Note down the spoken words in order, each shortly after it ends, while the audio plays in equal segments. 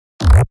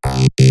Hey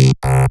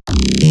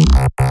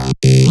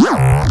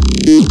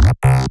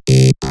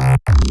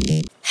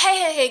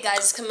guys,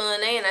 it's Kamilla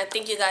Lanae, and I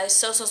thank you guys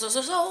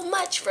so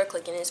much for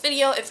clicking this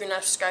video. If you're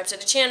not subscribed to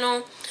the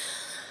channel,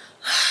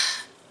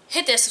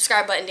 hit that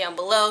subscribe button down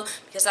below,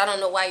 because I don't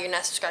know why you're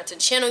not subscribed to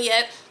the channel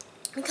yet.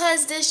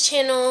 Because this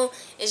channel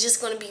is just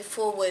going to be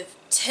full with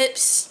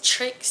tips,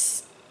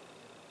 tricks,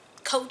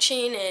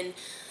 coaching, and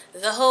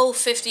the whole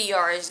 50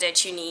 yards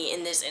that you need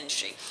in this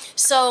industry.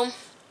 So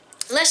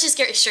let's just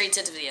get straight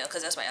to the video,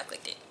 because that's why I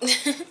clicked it.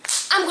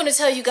 I'm going to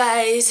tell you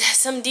guys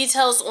some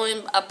details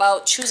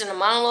about choosing a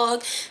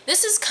monologue.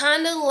 This is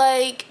kind of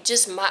like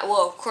just my,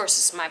 well, of course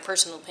it's my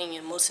personal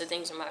opinion. Most of the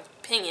things are my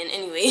opinion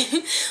anyway.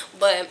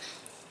 But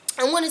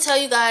I'm going to tell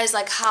you guys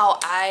like how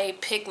I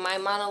pick my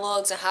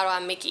monologues and how do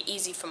I make it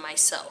easy for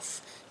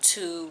myself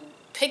to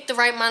pick the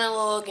right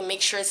monologue and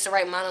make sure it's the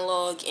right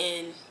monologue.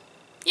 And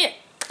yeah,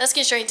 let's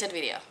get straight into the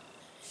video.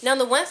 Now,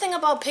 the one thing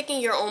about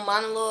picking your own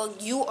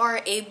monologue, you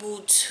are able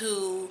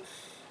to,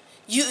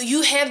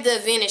 you have the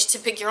advantage to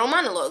pick your own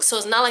monologue. So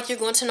it's not like you're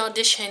going to an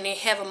audition and they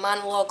have a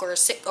monologue or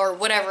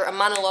whatever, a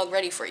monologue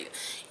ready for you.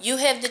 You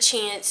have the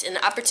chance and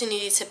the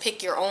opportunity to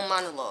pick your own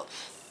monologue.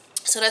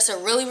 So that's a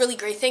really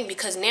great thing,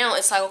 because now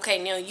it's like, okay,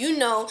 now you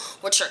know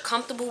what you're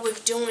comfortable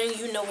with doing,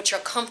 you know what you're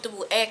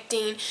comfortable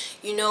acting,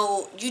 you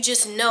know, you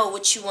just know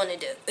what you want to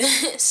do.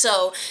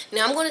 So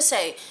now I'm going to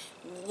say,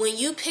 when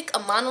you pick a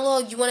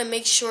monologue, you want to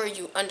make sure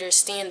you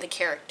understand the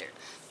character.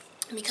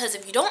 Because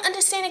if you don't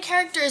understand the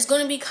character, it's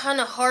going to be kind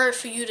of hard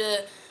for you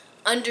to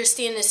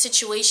understand the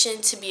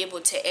situation to be able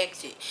to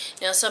act it.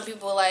 Now, some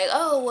people are like,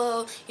 oh,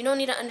 well, you don't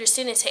need to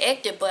understand it to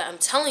act it. But I'm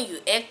telling you,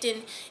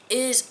 acting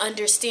is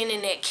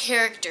understanding that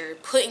character,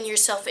 putting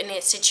yourself in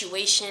that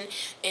situation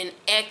and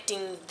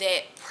acting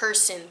that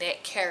person,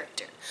 that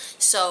character.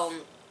 So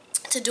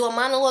to do a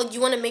monologue, you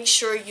want to make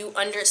sure you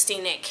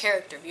understand that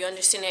character. If you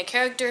understand that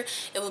character,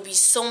 it will be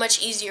so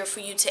much easier for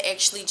you to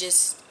actually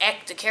just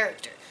act the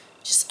character.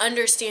 Just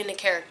understand the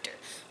character.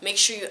 Make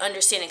sure you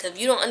understand it. Because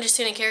if you don't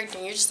understand the character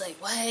and you're just like,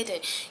 what?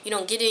 And you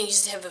don't get it, and you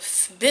just have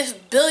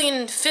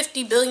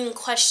 50 billion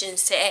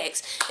questions to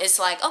ask. It's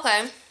like,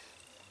 okay,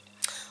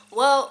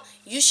 well,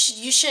 you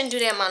shouldn't do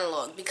that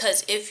monologue,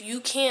 because if you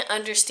can't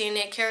understand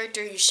that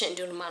character, you shouldn't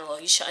do the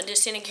monologue. You should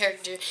understand the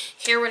character,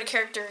 hear where the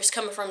character is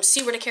coming from,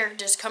 see where the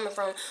character is coming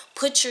from,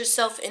 put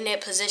yourself in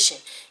that position.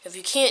 If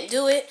you can't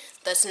do it,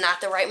 that's not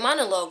the right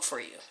monologue for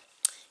you.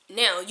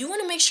 Now, you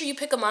want to make sure you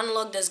pick a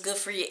monologue that's good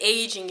for your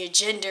age and your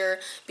gender,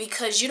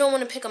 because you don't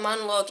want to pick a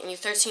monologue and you're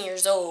 13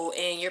 years old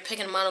and you're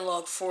picking a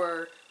monologue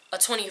for a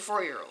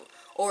 24-year-old.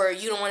 Or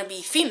you don't want to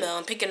be female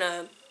and picking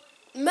a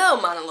male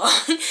monologue.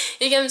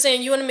 You get what I'm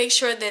saying? You want to make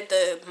sure that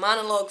the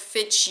monologue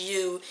fits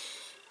you,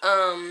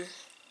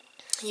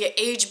 your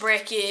age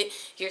bracket,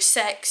 your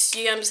sex.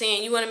 You know what I'm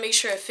saying? You want to make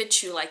sure it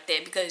fits you like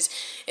that, because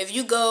if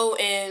you go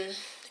and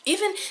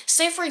even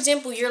say, for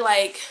example, you're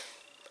like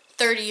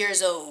 30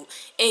 years old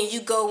and you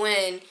go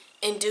in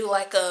and do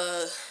like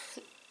a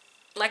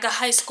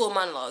high school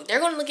monologue,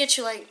 they're going to look at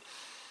you like,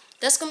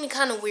 that's going to be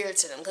kind of weird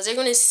to them, because they're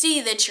going to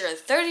see that you're a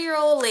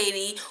 30-year-old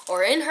lady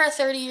or in her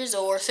 30 years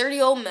old or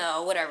 30-year-old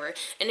male, whatever,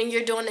 and then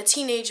you're doing a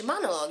teenage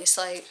monologue. It's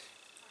like,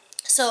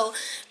 so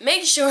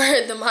make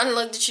sure the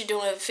monologue that you're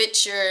doing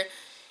fits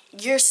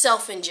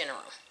yourself in general.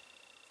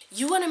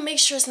 You want to make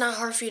sure it's not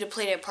hard for you to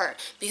play that part,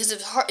 because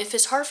if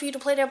it's hard for you to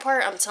play that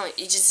part, I'm telling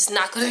you, it's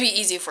not going to be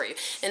easy for you.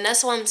 And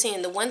that's why I'm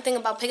saying the one thing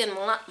about picking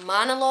a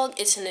monologue,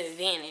 it's an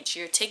advantage.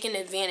 You're taking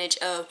advantage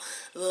of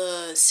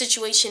the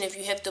situation. If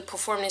you have to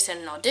perform this at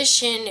an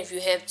audition, if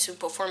you have to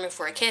perform it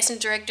for a casting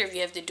director, if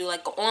you have to do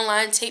like an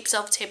online tape,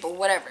 self-tape, or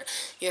whatever,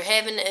 you're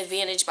having an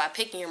advantage by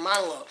picking your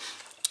monologue.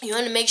 You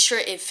want to make sure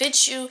it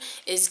fits you,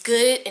 is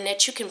good, and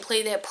that you can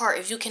play that part.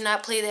 If you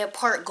cannot play that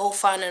part, go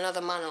find another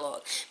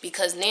monologue.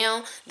 Because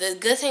now, the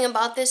good thing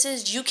about this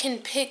is you can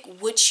pick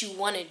what you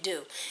want to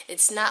do.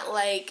 It's not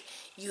like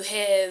you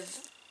have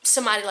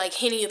somebody like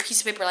handing you a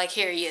piece of paper like,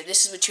 here, yeah,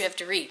 this is what you have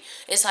to read.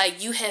 It's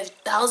like you have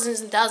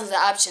thousands and thousands of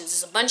options.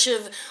 There's a bunch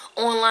of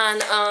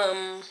online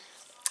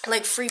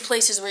like free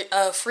places where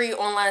free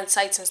online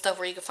sites and stuff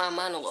where you can find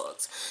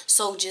monologues.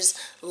 So just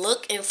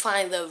look and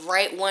find the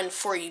right one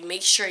for you.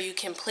 Make sure you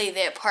can play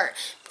that part,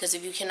 because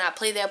if you cannot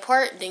play that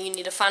part, then you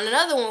need to find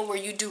another one where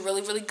you do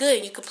really good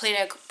and you can play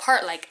that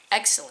part like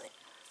excellent.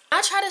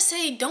 I try to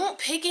say, don't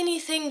pick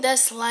anything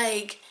that's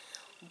like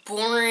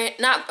boring.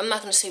 I'm not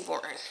gonna say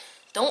boring.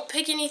 Don't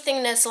pick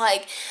anything that's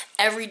like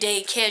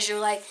everyday casual,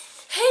 like,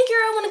 hey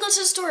girl, I want to go to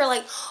the store.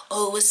 Like,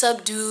 oh, what's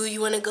up, dude?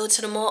 You want to go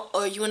to the mall,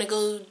 or you want to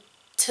go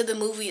to the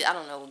movie? I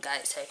don't know what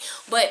guys say,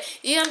 but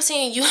you know what I'm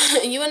saying,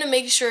 you want to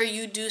make sure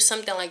you do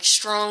something like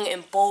strong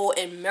and bold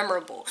and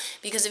memorable,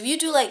 because if you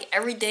do like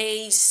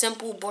everyday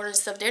simple boring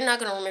stuff, they're not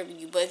going to remember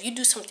you. But if you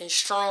do something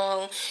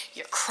strong,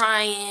 you're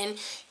crying,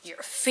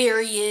 you're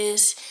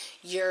furious,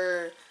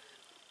 you're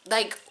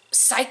like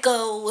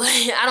psycho,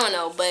 I don't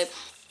know, but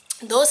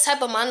those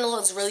type of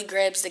monologues really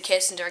grabs the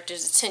casting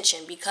director's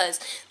attention, because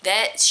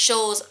that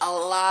shows a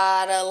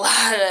lot of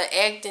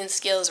acting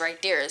skills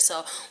right there.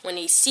 So when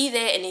they see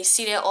that, and they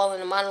see that all in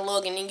the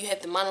monologue, and then you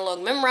have the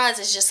monologue memorized,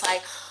 it's just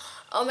like,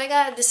 oh my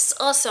god, this is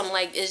awesome.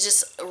 Like, it's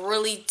just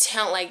really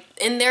talent. Like,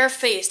 in their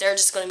face, they're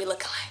just gonna be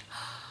looking like,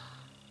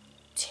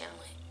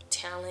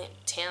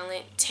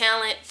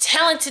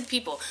 talented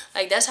people.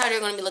 Like, that's how they're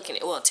gonna be looking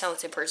at, well,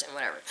 talented person,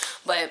 whatever.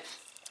 But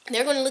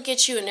they're going to look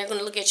at you, and they're going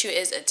to look at you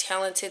as a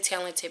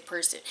talented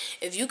person.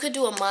 If you could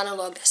do a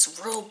monologue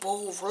that's real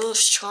bold, real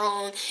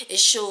strong, it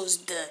shows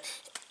the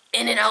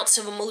in and outs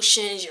of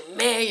emotions. You're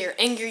mad, you're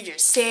angry, you're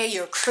sad,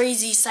 you're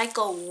crazy,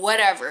 psycho,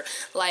 whatever.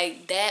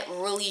 Like, that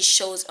really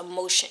shows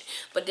emotion.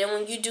 But then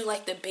when you do,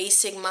 like, the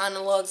basic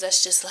monologues,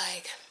 that's just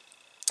like,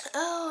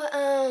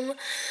 oh,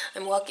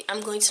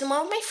 I'm going to the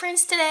mall with my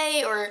friends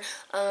today, or,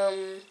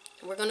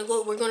 we're gonna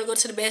go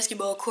to the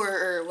basketball court,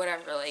 or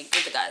whatever, like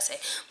what the guys say.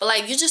 But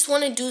like, you just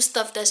want to do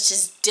stuff that's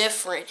just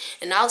different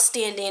and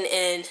outstanding,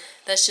 and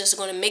that's just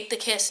going to make the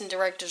casting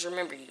directors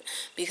remember you.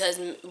 Because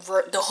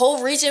the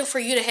whole reason for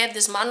you to have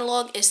this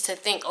monologue is to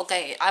think,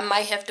 okay, I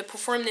might have to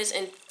perform this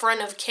in front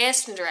of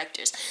casting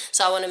directors,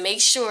 so I want to make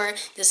sure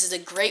this is a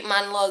great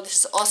monologue, this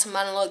is an awesome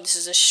monologue, this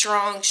is a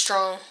strong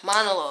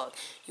monologue.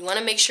 You want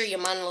to make sure your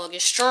monologue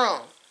is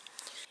strong.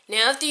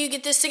 Now, after you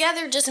get this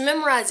together, just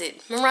memorize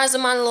it. Memorize the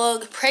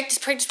monologue. Practice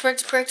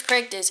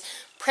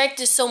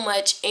so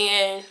much,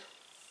 and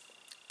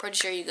pretty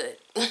sure you're good.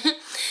 That's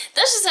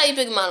just how you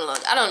pick a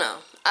monologue. I don't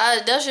know.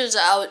 I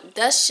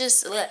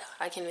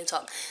can't even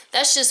talk.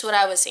 That's just what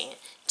I was saying.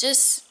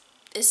 It's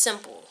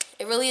simple.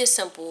 It really is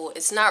simple.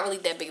 It's not really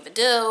that big of a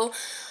deal.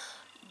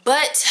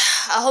 But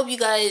I hope you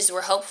guys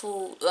were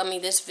helpful. I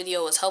mean, this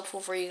video was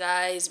helpful for you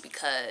guys,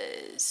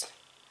 because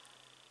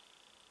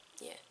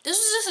yeah, this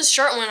was just a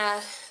short one.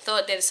 I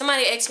thought that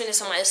somebody asked me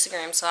this on my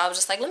Instagram, so I was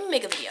just like, let me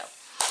make a video.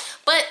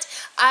 But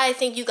I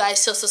thank you guys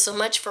so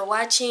much for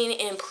watching,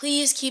 and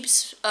please keep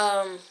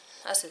I'm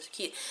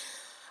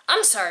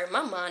sorry,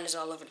 my mind is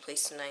all over the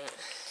place tonight.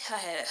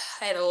 I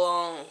had a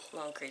long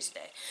crazy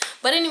day.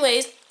 But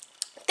anyways,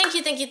 thank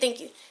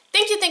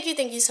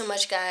you so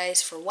much,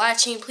 guys, for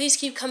watching. Please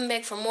keep coming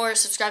back for more.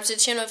 Subscribe to the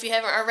channel if you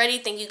haven't already.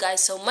 Thank you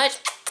guys so much.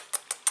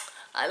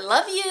 I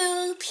love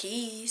you.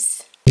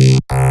 Peace.